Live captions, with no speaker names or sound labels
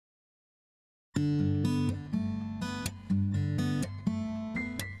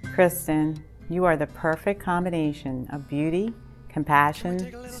Kristin, you are the perfect combination of beauty,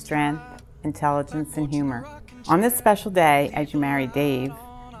 compassion, strength, intelligence, and humor. On this special day, as you marry Dave,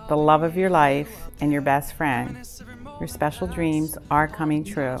 the love of your life and your best friend, your special dreams are coming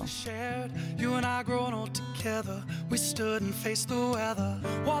true. You and I growing old together, we stood and faced the weather.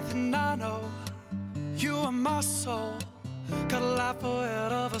 One thing I know, you are my soul. Got a life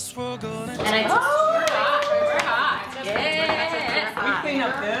ahead of us, we're gonna. And I we're hot. Yeah. We clean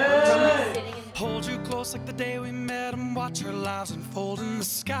up good. Hold you close like the day we met and watch our lives unfold in the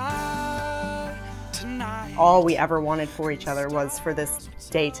sky tonight. All we ever wanted for each other was for this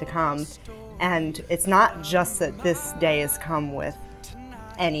day to come. And it's not just that this day has come with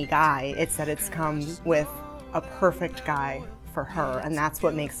any guy, it's that it's come with a perfect guy for her. And that's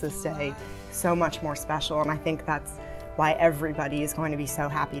what makes this day so much more special. And I think that's why everybody is going to be so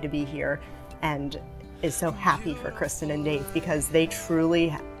happy to be here and is so happy for Kristin and Dave, because they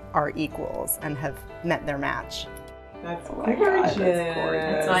truly are equals and have met their match. That's gorgeous. gorgeous. That's gorgeous.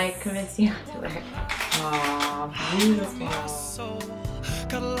 That's why I convinced you not to wear it. Aw, beautiful.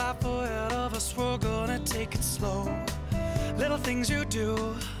 Got a life ahead of us, we're gonna take it slow. Little things you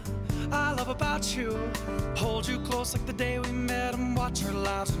do, I love about you. Hold you close like the day we met and watch our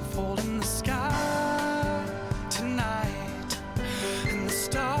lives unfold in the sky tonight. And the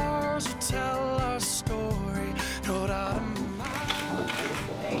stars will tell our story, no doubt in my mind.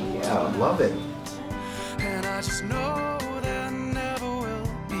 Thank you. I love it. And I just know there never will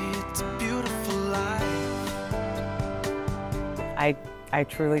be. It's a beautiful life. I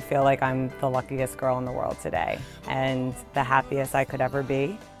truly feel like I'm the luckiest girl in the world today and the happiest I could ever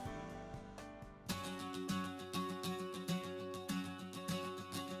be.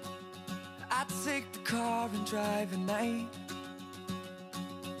 I take the car and drive at night.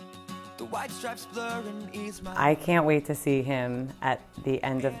 The white stripes blur and ease my. I can't wait to see him at the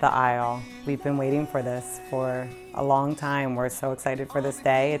end of the aisle. We've been waiting for this for a long time. We're so excited for this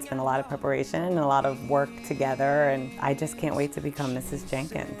day. It's been a lot of preparation and a lot of work together, and I just can't wait to become Mrs.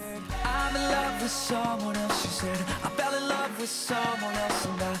 Jenkins. I'm in love with someone else, she said. I fell in love with someone else,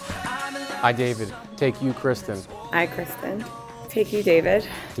 and I'm in love. I, David, take you, Kristin, I, Kristin, take you, David,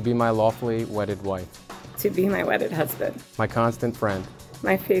 to be my lawfully wedded wife, to be my wedded husband, my constant friend,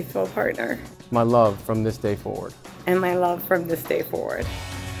 my faithful partner, my love from this day forward. and my love from this day forward.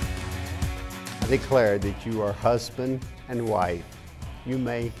 I declare that you are husband and wife. You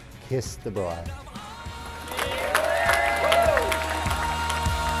may kiss the bride.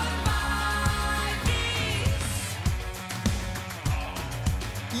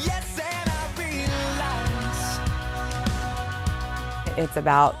 Yes, and I realize. It's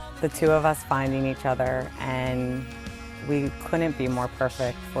about the two of us finding each other, and we couldn't be more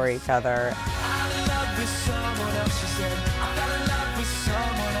perfect for each other. I'm in love with someone else, she said. I fell in love with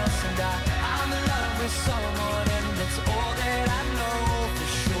someone else, and I'm in love with someone, and that's all that I know for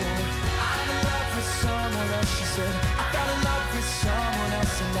sure. I'm in love with someone else, she said. I fell in love with someone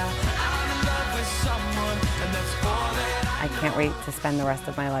else, and I'm in love with someone, and that's all that I can't wait to spend the rest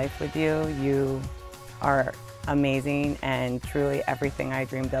of my life with you. You are amazing and truly everything I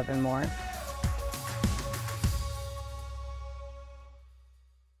dreamed of and more.